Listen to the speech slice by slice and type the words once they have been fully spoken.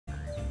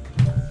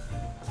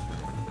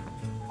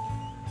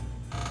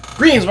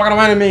Greetings, welcome to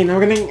my name. Now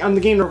we're getting on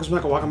the game.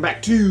 Welcome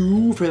back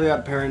to Fairly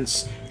Odd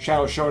Parents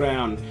Shadow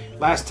Showdown.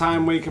 Last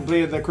time we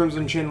completed the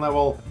Crimson Chin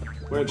level,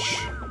 which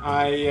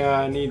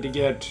I need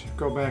to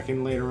go back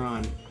in later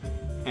on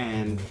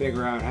and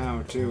figure out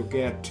how to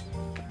get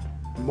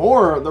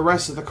the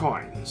rest of the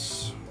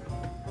coins.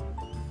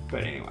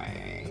 But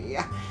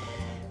anyway,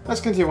 let's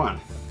continue on.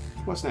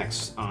 What's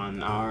next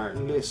on our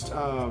list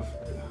of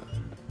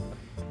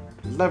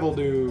level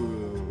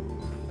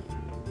dues?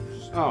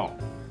 Oh.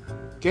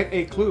 Get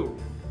a clue.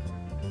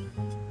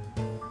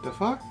 The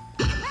fuck?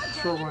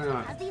 Sure, why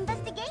not? How's the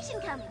investigation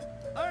coming?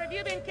 Or have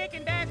you been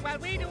kicking back while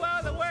we do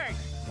all the work?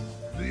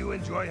 Do you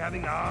enjoy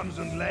having arms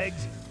and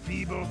legs,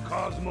 feeble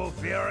Cosmo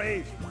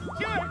Fury?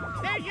 Sure,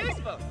 they're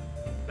useful.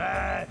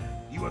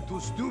 You are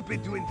too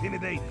stupid to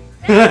intimidate.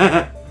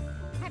 Have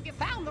you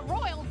found the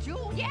royal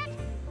jewel yet?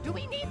 Do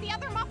we need the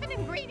other muffin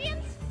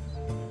ingredients?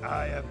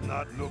 I have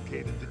not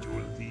located the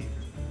jewel thief.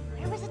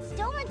 Where was it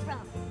stolen from?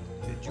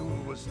 The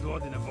jewel was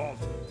stored in a vault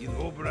in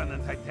Oberon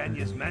and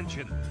Titania's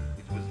mansion.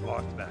 It was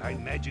locked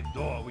behind magic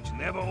door which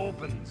never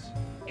opens.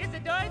 Is a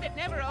door that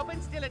never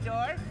opens still a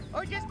door,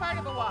 or just part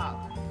of a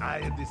wall? I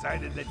have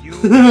decided that you,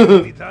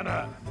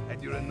 Mitana,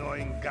 and your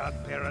annoying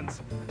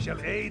godparents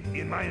shall aid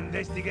in my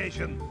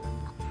investigation.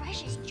 A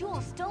precious jewel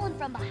stolen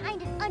from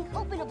behind an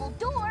unopenable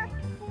door?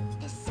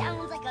 This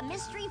sounds like a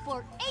mystery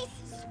for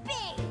Ace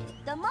Spade,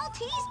 the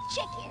Maltese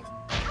chicken.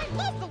 I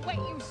love the way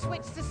you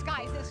switch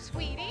disguises,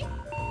 sweetie.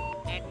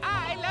 And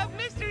I love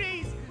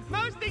mysteries.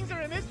 Most things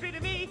are a mystery to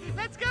me.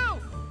 Let's go.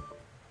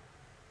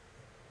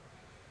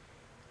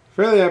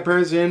 Fairly Odd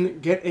Parents in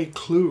Get a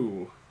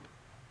Clue.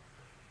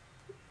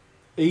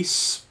 Ace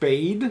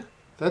Spade?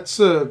 That's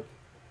a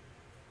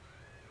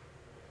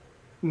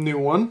new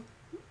one.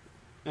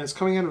 And it's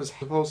coming out of his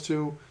head, opposed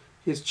to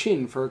his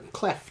chin for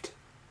cleft.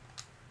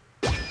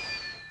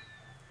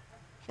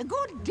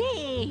 Good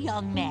day,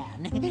 young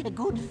man.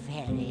 Good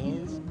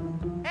fairies.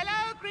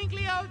 Hello,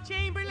 crinkly old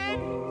Chamberlain.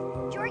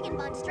 Jorgen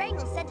von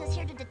Strangle sent us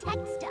here to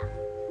detect stuff.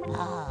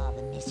 Ah,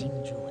 the missing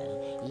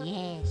jewel.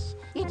 Yes,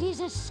 it is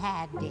a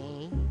sad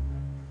day.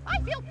 I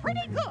feel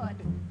pretty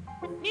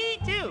good. Me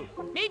too.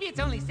 Maybe it's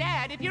only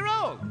sad if you're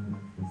old.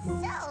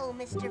 So,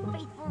 Mr.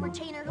 Faithful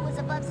Retainer who is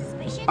above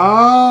suspicion?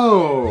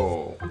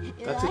 Oh!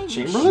 That's a I'm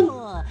Chamberlain?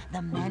 Sure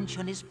the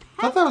mansion is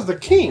I thought that was the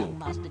king.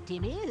 Master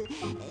Timmy.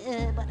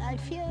 But I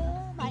fear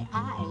my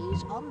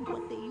eyes aren't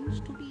what they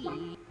used to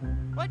be.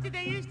 What did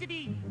they used to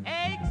be?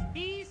 Eggs?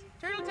 Bees?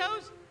 Turtle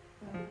toes?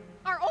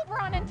 Are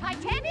Oberon and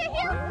Titania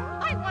here?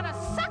 I want to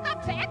suck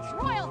up to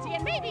ex-royalty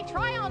and maybe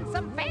try on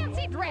some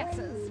fancy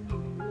dresses.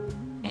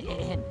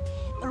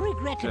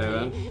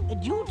 Regrettably,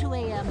 due to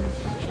a,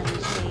 shall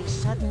we say,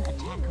 sudden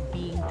attack of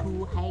being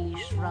too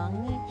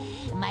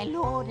high-strung, my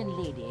lord and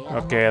lady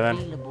are not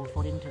available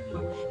for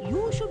interview.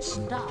 You should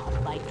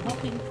start by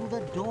talking to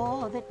the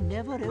door that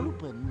never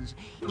opens.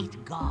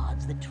 It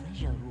guards the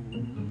treasure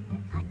room.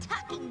 A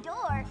talking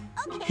door?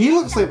 Okay. He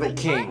looks like the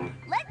king.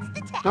 Let's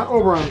detect. Not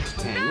Oberon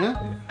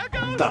Titania. A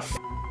ghost. The f.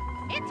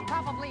 It's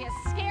probably as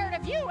scared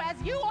of you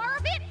as you are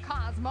of it,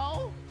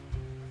 Cosmo.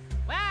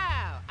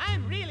 Wow,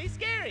 I'm really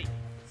scary.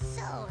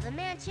 So, the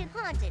mansion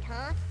haunted,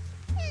 huh?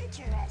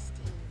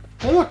 Interesting.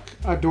 Hey look,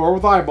 a door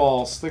with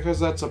eyeballs, because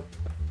that's a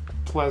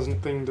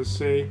pleasant thing to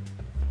see.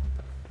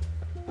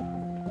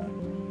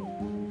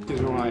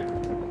 Excuse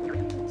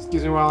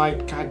me while I,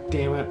 god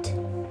damn it.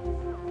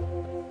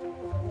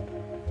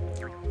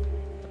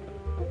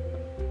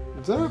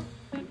 Is that a...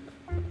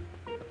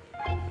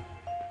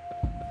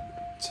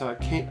 So I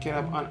can't get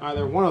up on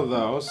either one of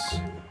those.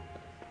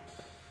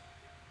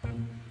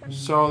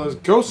 So there's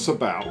ghosts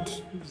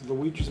about. There's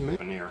Luigi's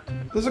Mansion here.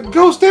 There's a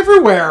ghost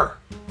everywhere!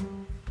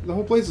 The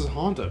whole place is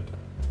haunted.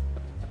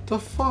 The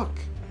fuck?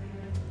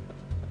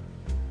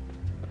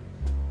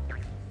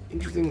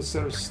 Interesting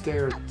set of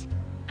stairs.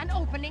 An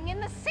opening in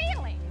the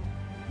ceiling.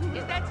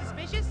 Is that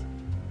suspicious?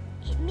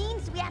 It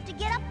means we have to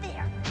get up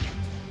there.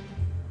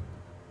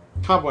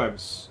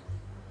 Cobwebs.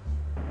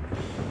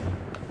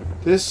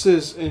 This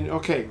is in...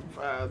 Okay,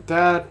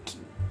 that...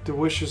 The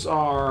wishes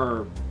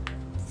are...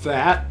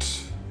 That...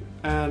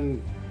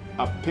 And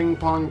a ping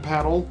pong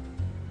paddle.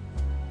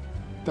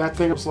 That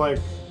thing looks like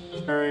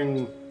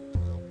wearing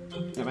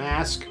a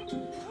mask.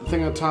 The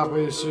thing on top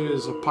is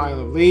a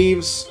pile of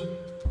leaves,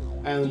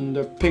 and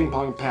a ping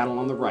pong paddle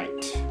on the right.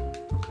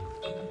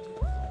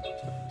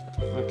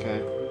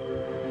 Okay.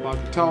 Well, I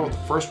can tell what the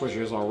first wish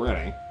is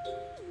already.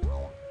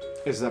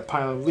 Is that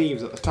pile of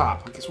leaves at the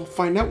top. I guess we'll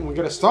find out when we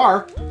get a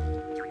star.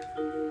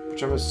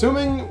 Which I'm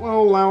assuming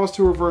will allow us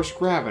to reverse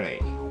gravity.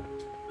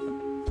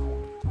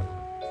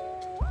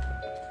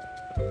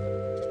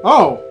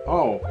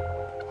 Oh,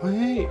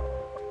 hey.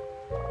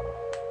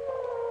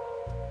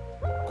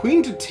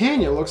 Queen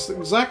Titania looks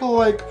exactly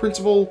like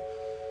Principal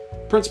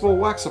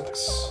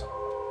Waxapix.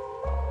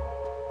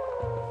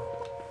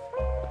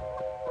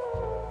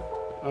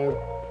 I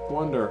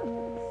wonder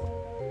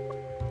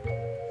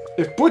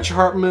if Butch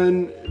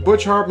Hartman,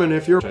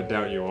 if you're, I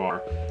doubt you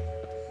are.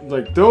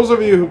 Like those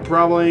of you who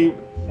probably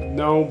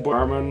know Butch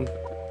Hartman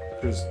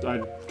because I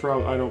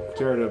don't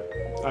care to.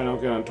 I don't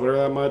get on Twitter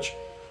that much.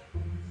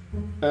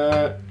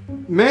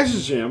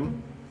 Message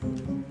him.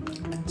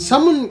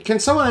 Can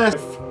someone ask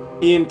if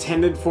he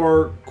intended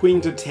for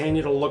Queen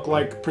Titania to look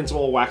like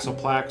Principal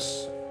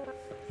Waxoplax,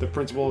 the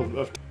principal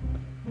of.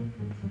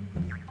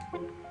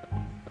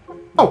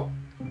 Oh,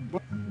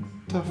 what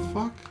the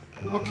fuck?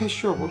 Okay,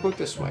 sure, we'll go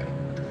this way.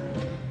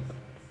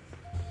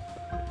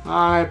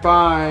 Alright,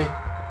 bye.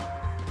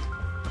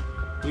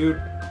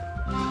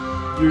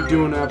 You're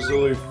doing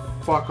absolutely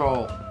fuck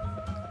all.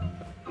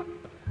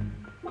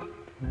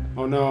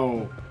 Oh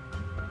no.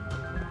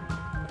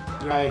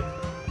 I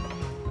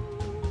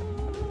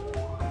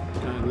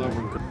love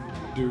when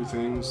girls do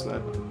things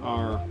that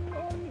are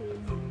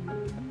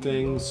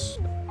things,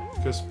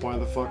 because why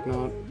the fuck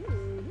not?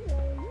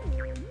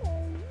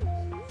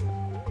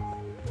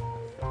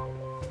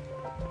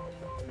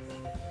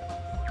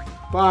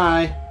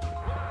 Bye.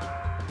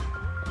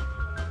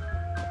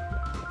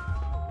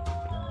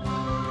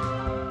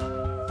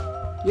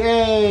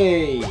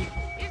 Yay!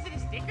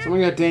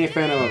 Someone got Danny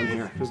Phantom up in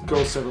here. There's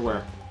ghosts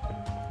everywhere.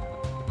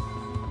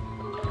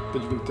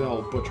 But you can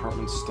tell Butch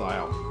Hartman's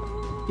style.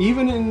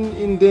 Even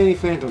in Danny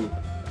Phantom,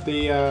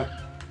 the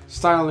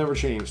style never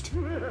changed.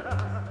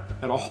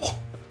 At all.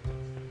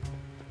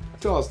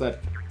 Tell us that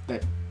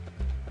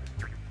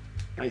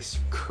nice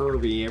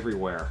curvy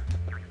everywhere.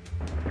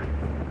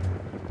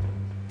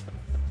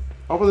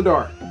 Open the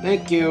door.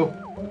 Thank you.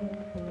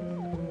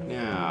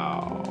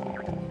 Now.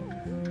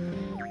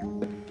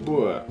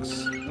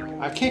 Books.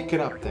 I can't get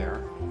up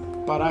there,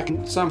 but I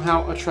can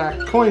somehow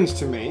attract coins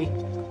to me.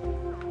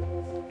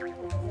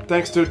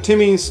 Thanks to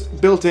Timmy's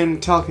built-in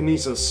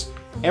telekinesis.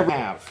 Ever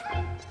have.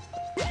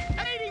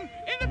 Hiding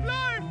in the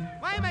floor!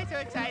 Why am I so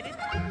excited?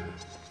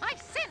 I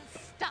sense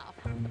stuff.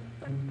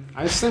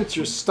 I sense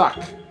you're stuck.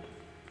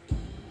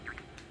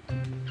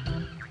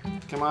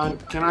 Come on,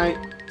 can I...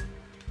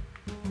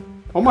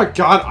 Oh my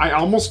god, I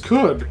almost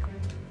could.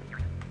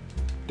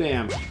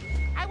 Damn.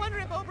 I wonder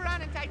if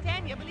Oberon and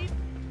Titania believe...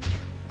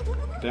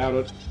 Doubt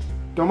it.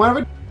 Don't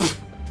mind if it...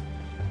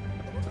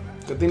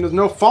 Good thing there's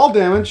no fall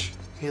damage.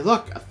 Hey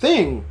look, a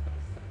thing.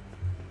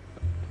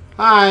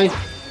 Hi.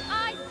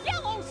 A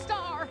yellow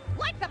star,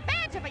 like the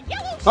badge of a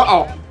yellow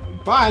star.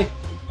 Uh-oh. Bye.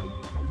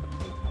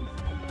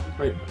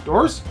 Wait,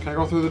 doors? Can I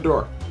go through the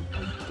door?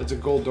 It's a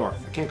gold door.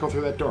 I can't go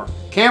through that door.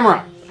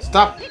 Camera!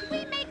 Stop! Did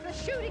we make the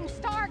shooting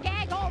star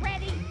gag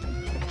already?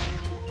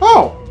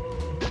 Oh!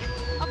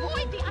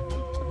 Avoid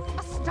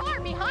a star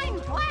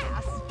behind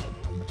glass.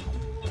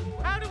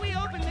 How do we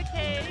open the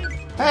cave?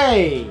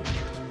 Hey!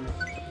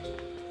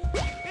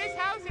 This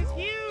house is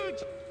huge!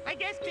 I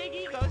guess big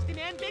egos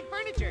demand big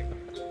furniture.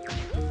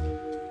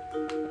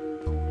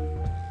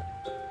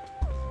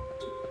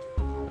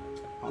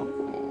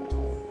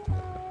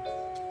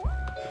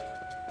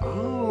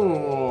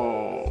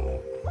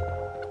 Oh.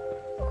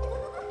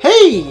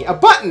 Hey! A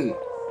button!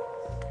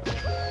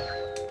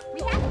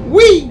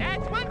 Whee!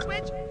 That's one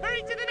switch.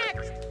 Hurry to the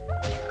next.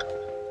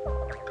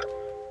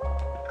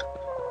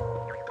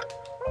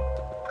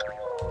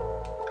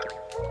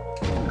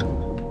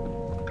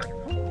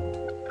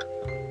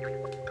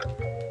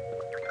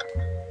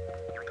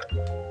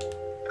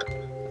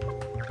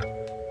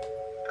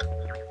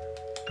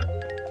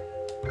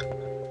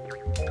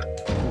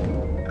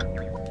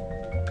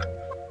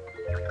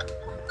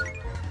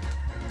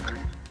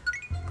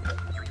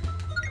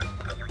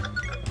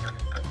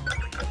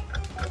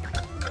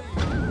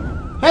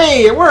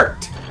 Hey, it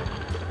worked!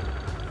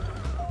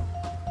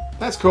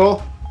 That's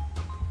cool.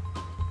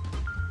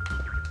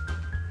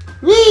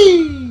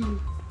 Whee!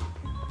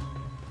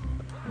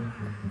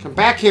 Come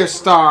back here,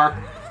 Star.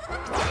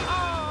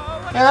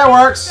 Oh, Yeah, that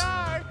works.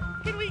 star.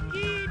 Can we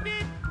keep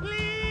it,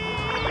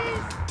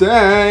 please?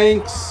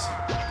 Thanks.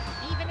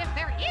 Even if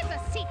there is a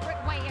secret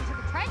way into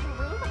the treasure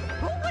room,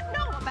 who would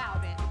know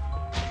about it?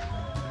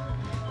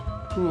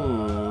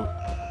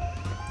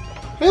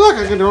 Hey, look,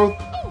 I can go.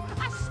 Oh,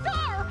 a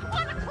star!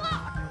 1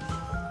 o'clock!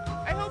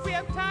 I hope we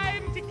have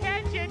time to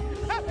catch it.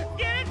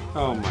 Get it?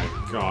 Oh my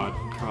god,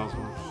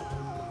 Cosmo.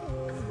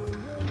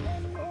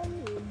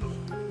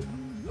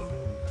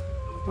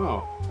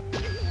 Oh,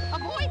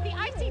 Avoid the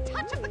icy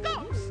touch of the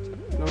ghost.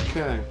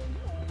 okay.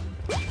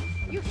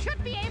 You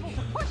should be able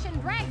to push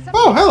and drag some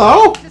Oh,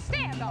 hello! to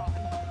stand on.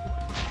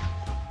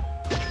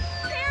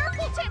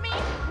 Careful, Timmy!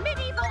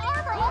 Medieval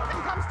armor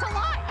often comes to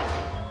life.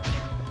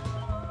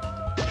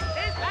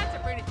 There's lots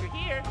of furniture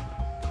here.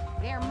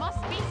 There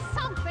must be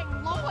something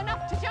low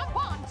enough to jump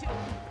onto.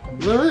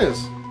 There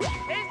is.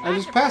 There's I lots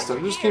just of passed it. I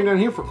furniture just came down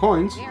here for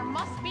coins. There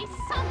must be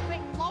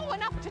something low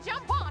enough to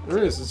jump onto.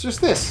 There is. It's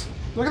just this.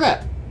 Look at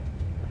that.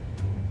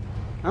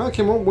 I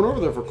only went over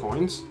there for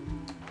coins.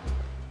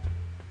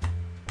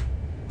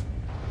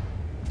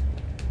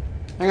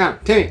 Hang on.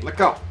 Timmy, let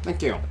go.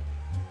 Thank you.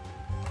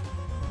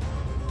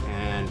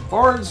 And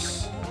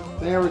forwards.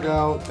 There we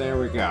go. There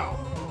we go.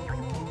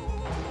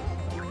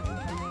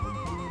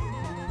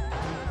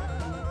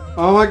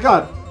 Oh my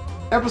god.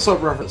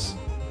 Episode reference.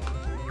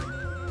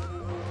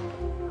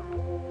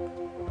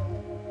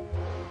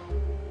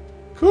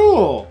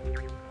 Cool.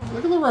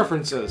 Look at the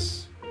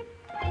references.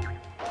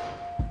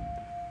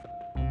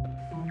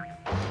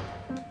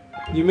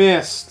 You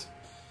missed.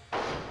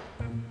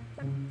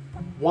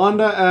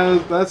 Wanda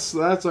as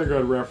that's a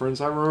good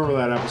reference. I remember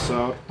that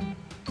episode.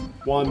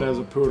 Wanda as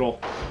a poodle.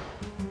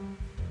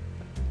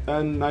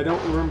 And I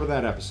don't remember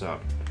that episode.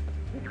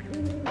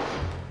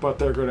 But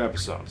they're good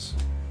episodes.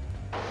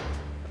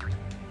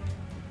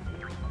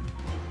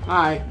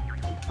 Hi.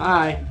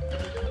 Hi.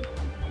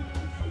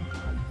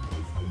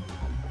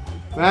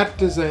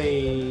 That is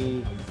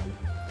a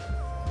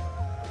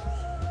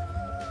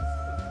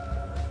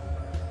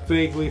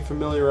vaguely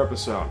familiar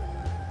episode.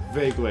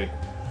 Vaguely.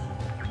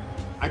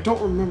 I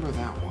don't remember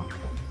that one.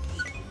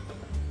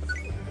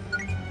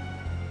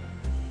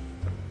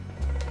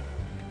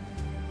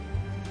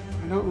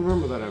 I don't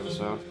remember that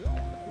episode.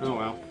 Oh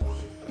well.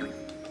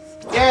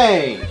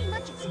 Yay! Pretty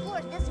much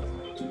explored this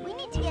floor. We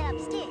need to get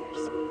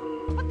upstairs.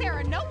 But there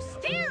are no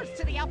stairs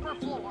to the upper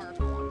floor.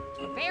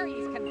 The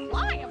fairies can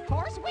fly, of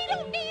course. We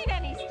don't need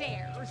any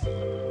stairs.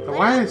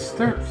 Why is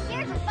stairs?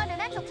 Stairs are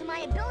fundamental to my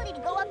ability to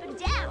go up and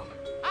down.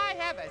 I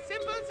have a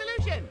simple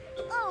solution.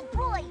 Oh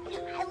boy,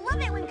 I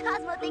love it when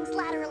Cosmo thinks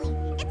laterally.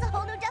 It's a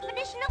whole new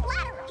definition of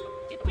lateral.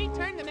 If we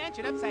turn the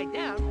mansion upside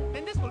down,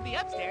 then this will be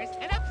upstairs,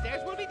 and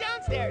upstairs will be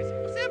downstairs.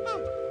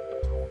 Simple.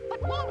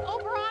 But won't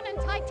Oberon and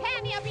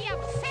Titania be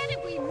upset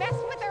if we mess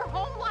with their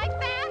home like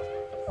that?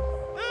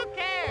 Who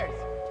cares?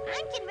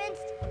 I'm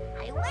convinced.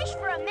 I wish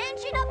for a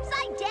mansion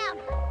upside down.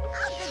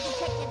 All good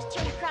detectives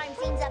turn crime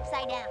scenes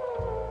upside down.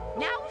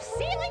 Now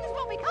ceilings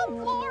will become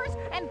floors,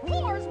 and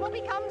floors will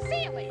become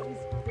ceilings.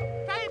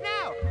 Try it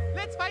now.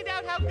 Let's find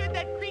out how good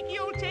that creaky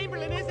old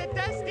Chamberlain is at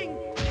dusting.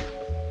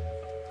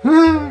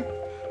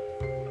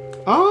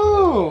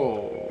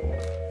 Oh!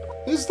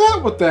 Is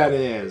that what that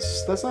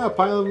is? That's not a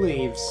pile of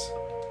leaves.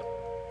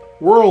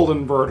 World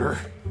inverter.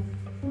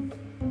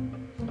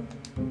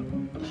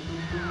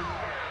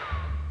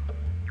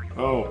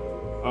 Oh.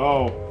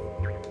 Oh.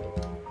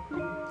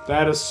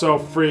 That is so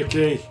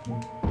freaky.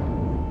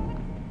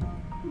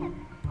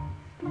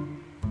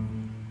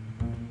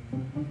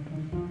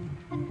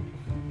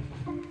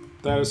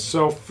 That is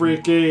so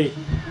freaky.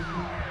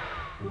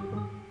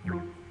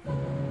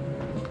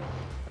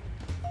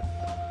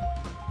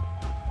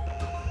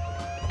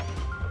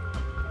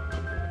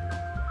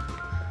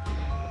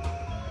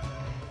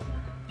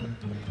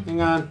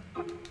 Hang on.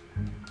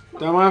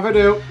 Don't mind if I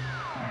do.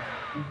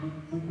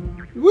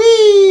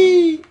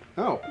 Whee!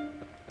 Oh,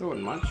 that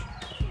wasn't much.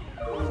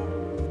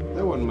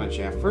 That wasn't much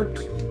effort.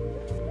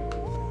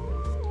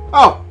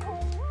 Oh!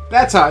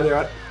 That's how I do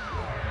it.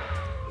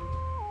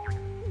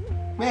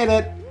 Made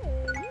it.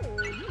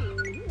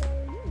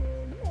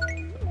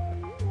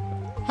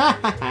 Ha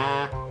ha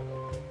ha.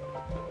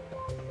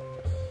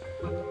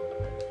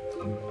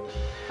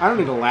 I don't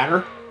need a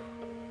ladder.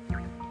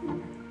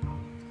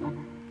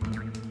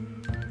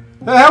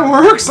 That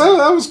works!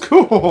 That was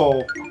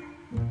cool!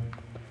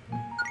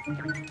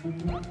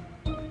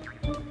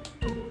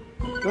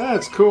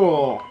 That's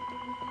cool.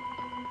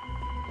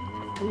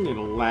 I don't need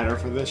a ladder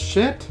for this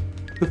shit.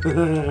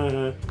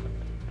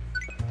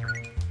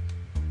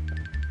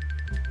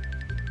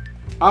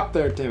 Up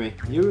there, Timmy.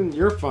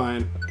 You're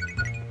fine.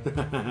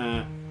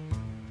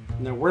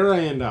 Now, where did I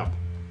end up?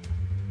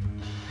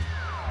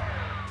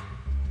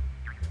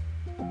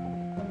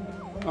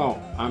 Oh,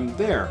 I'm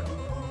there.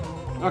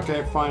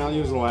 Okay, fine. I'll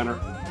use the ladder.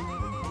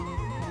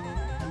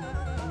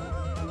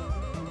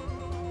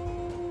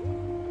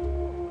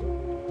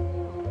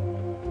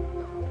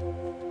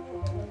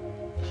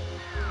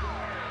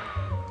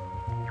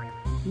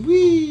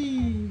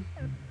 Whee!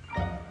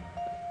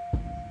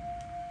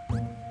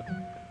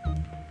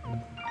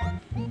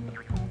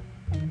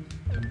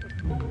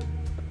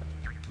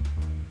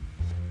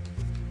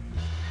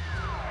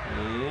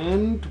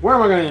 And where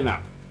am I going to end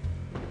up?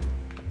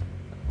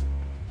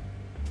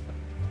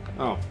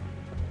 Oh.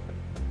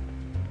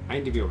 I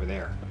need to be over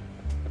there.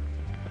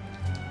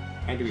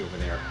 I need to be over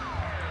there.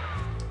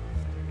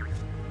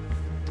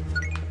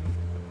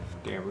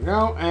 There we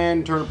go,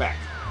 and turn it back.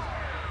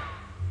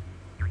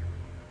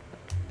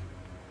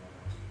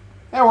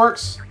 That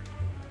works.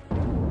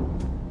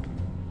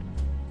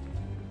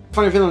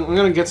 Funny feeling I'm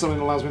gonna get something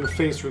that allows me to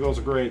phase through those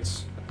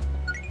grates.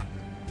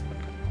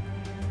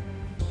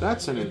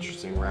 That's an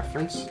interesting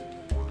reference.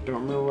 Don't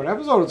remember what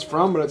episode it's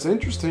from, but it's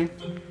interesting.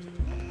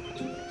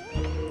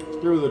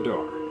 Through the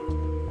door.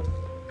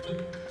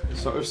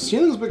 So if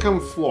ceilings become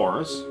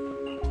floors...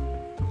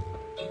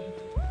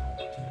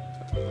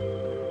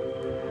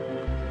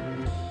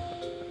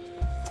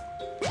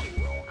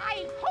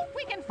 I hope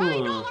we can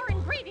find all our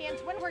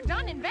ingredients when we're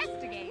done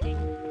investigating.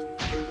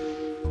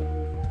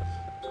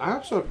 I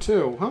hope so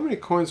too. How many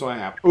coins do I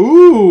have?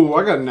 Ooh,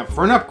 I got enough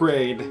for an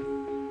upgrade.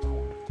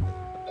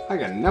 I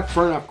got enough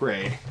for an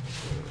upgrade.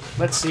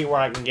 Let's see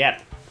what I can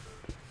get.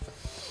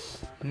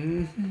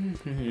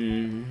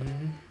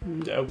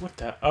 What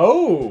the?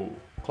 Oh!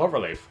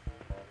 Cloverleaf.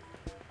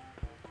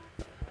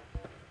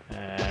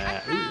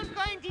 I found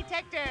coin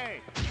detector.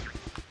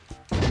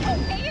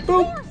 Okay, it's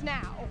Boop. yours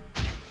now.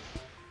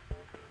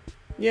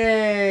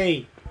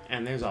 Yay!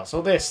 And there's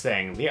also this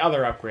thing, the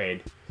other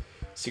upgrade.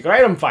 Secret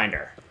item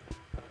finder.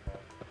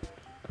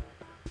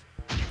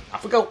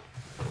 Off we go.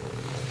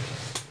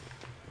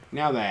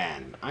 Now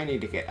then, I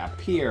need to get up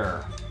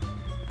here.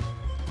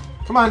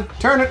 Come on,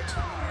 turn it.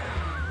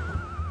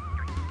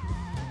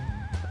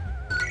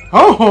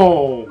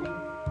 Oh!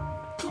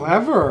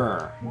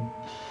 Clever.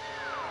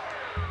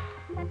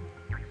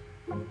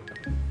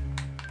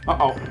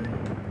 Uh-oh.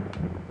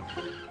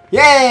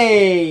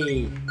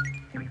 Yay!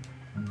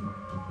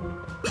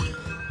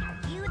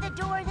 You the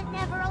door that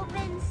never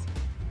opens?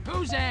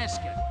 Who's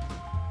asking?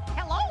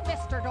 Hello,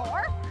 Mr.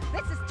 Door.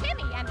 This is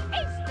Timmy, an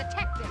ace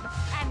detective,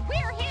 and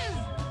we're his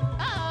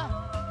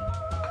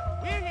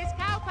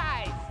cow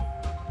pies.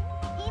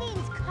 He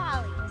means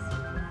collies.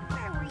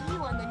 Where were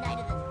you on the night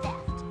of the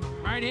theft?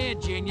 Right here,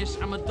 genius.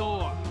 I'm a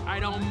door. I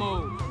don't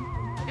move.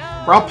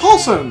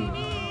 Propulsion!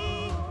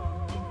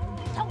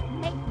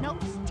 Don't make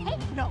notes, take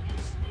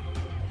notes.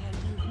 And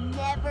you've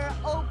never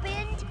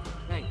opened?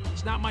 Hey,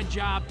 it's not my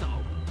job to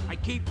open. I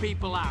keep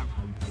people out.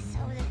 So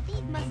the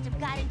thief must have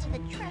got into the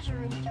treasure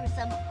room through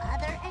some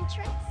other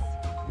entrance?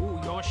 Ooh,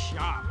 you're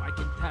sharp. I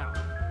can tell.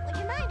 Would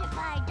you mind if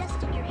I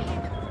dusted your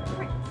hand of the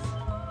prints?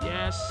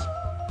 Yes.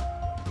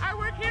 Our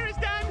work here is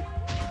done.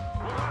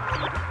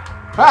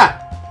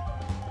 Ha!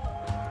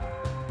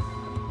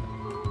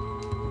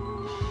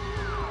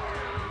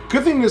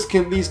 Good thing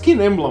these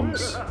kin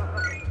emblems.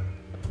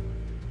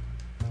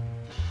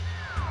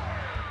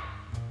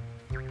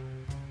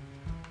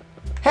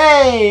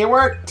 Hey, it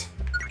worked!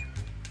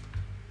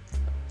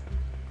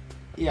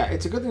 Yeah,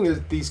 it's a good thing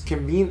there's these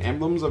convenient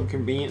emblems of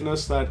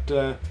convenientness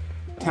that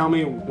tell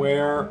me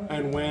where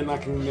and when I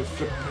can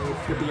flip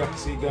the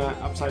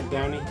upside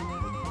downy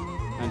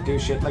and do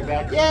shit like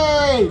that.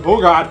 Yay!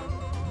 Oh god!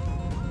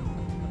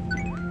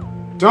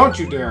 Don't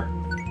you dare!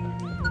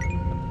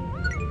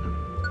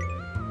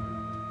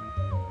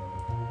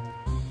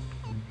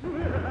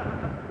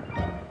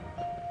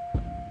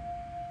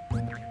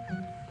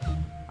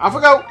 Off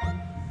we go!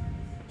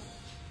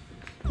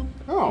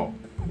 Oh,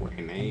 we're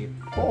in a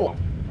hole.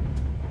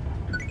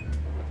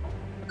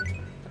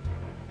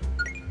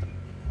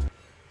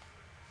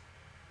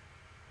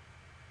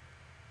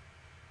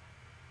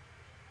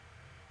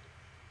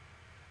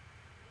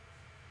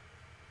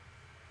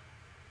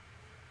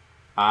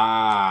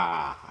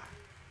 Ah.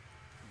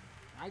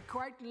 I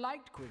quite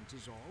liked Quint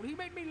is all. He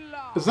made me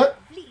laugh. Is that?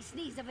 Flea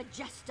sneeze of a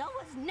jester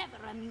was never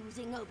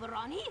amusing,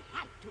 Oberon. He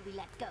had to be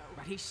let go.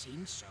 But he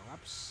seemed so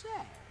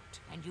upset.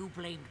 And you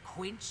blamed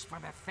Quince for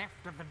the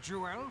theft of the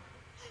jewel?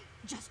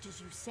 Just as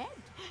you said,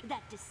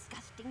 that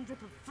disgusting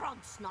drip of frog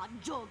snot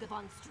Jorga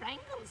von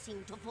Strangle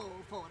seemed to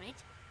fall for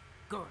it.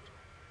 Good.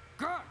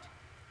 Good.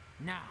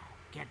 Now,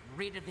 get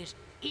rid of this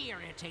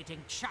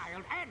irritating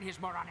child and his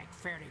moronic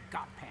fairy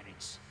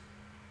godparents.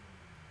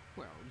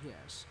 Well,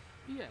 yes.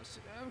 Yes,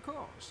 of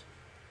course.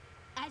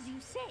 As you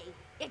say,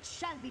 it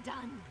shall be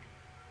done.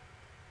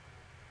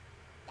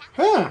 That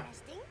Huh. was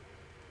interesting.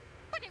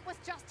 But it was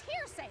just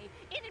hearsay,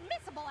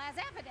 inadmissible as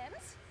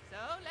evidence. So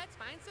let's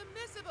find some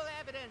miscible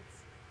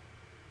evidence.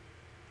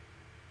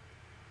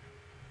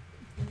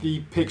 The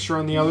picture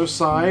on the other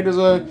side is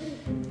a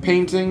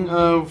painting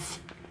of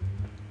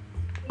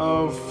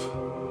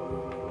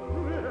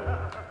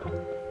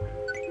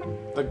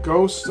the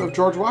ghost of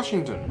George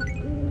Washington.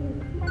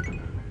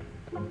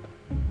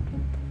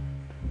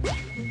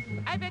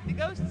 I bet the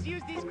ghosts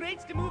use these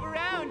grates to move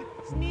around.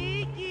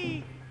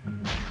 Sneaky.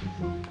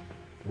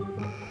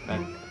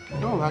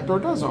 Oh, that door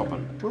does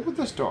open. What about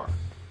this door?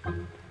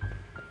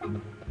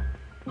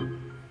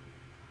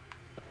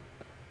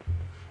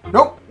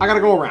 Nope, I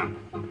gotta go around.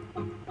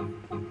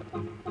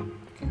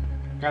 Okay,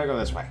 gotta go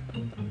this way.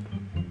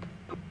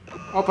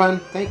 Open,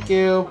 thank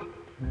you.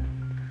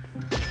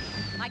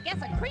 I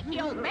guess a creaky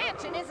old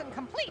mansion isn't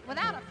complete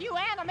without a few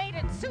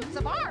animated suits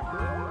of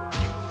armor.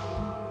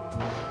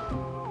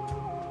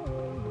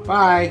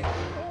 Bye.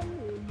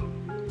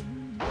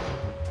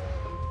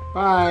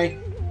 Bye.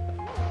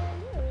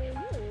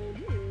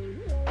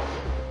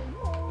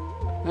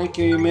 Thank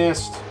you, you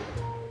missed.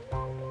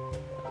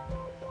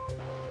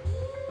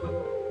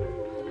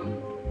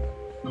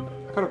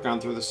 I could have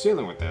gone through the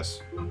ceiling with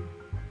this.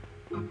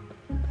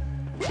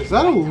 Is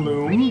that a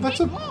loom? That's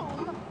a...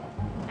 Loom.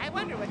 I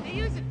wonder what they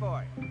use it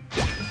for.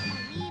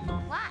 Naive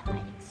plot,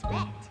 I'd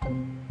expect.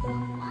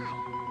 Why?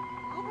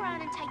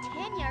 Oberon and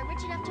Titania are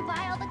rich enough to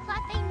buy all the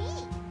cloth they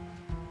need.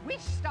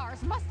 Wish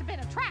stars must have been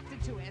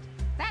attracted to it.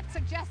 That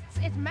suggests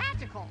it's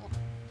magical.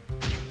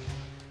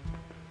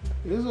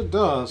 Yes, it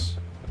does.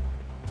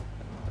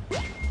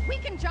 We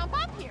can jump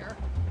up here.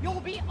 You'll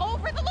be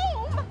over the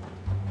loom.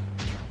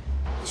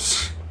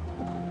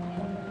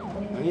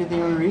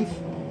 Anything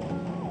underneath?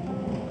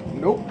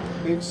 Nope,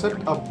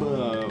 except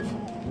above.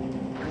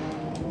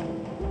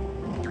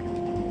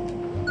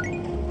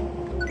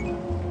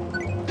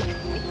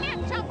 We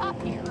can't jump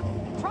up here.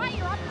 Try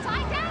your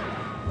upside down.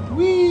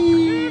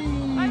 Whee!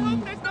 I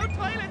hope there's no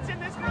toilets in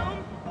this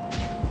room.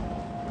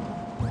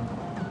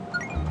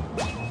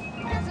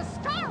 There's a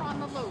star on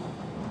the loom.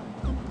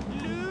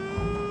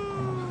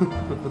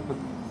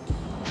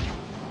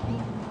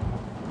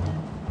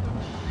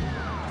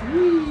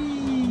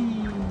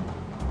 Whee!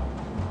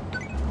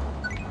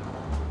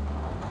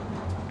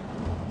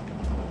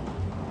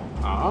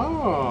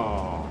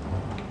 Oh.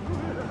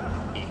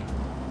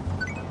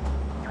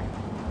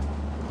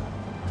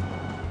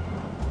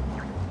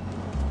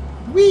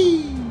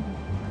 Whee!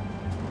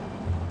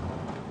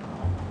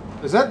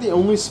 Is that the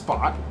only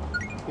spot?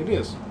 It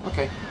is.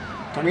 Okay.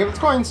 Time to get its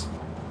coins.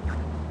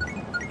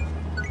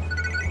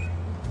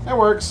 That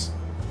works.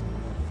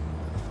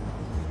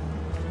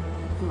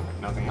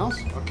 Nothing else?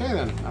 Okay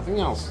then, nothing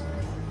else.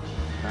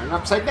 Turn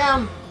upside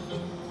down.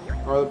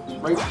 Or the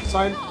right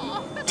side.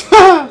 Oh, this is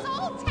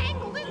all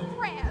tangled in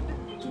thread.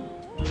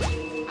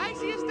 I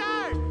see a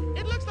star.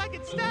 It looks like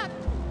it's stuck.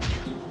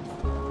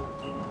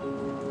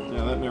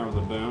 Yeah, that narrows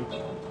it down.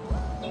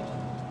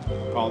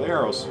 Follow the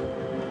arrows.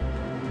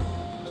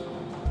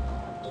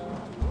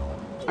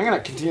 I'm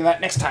gonna continue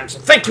that next time, so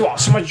thank you all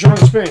so much for joining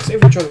the experience. If you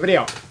enjoyed the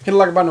video, hit the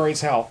like button,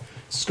 raise hell.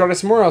 Subscribe to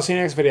some more, and I'll see you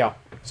in the next video.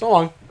 So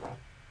long.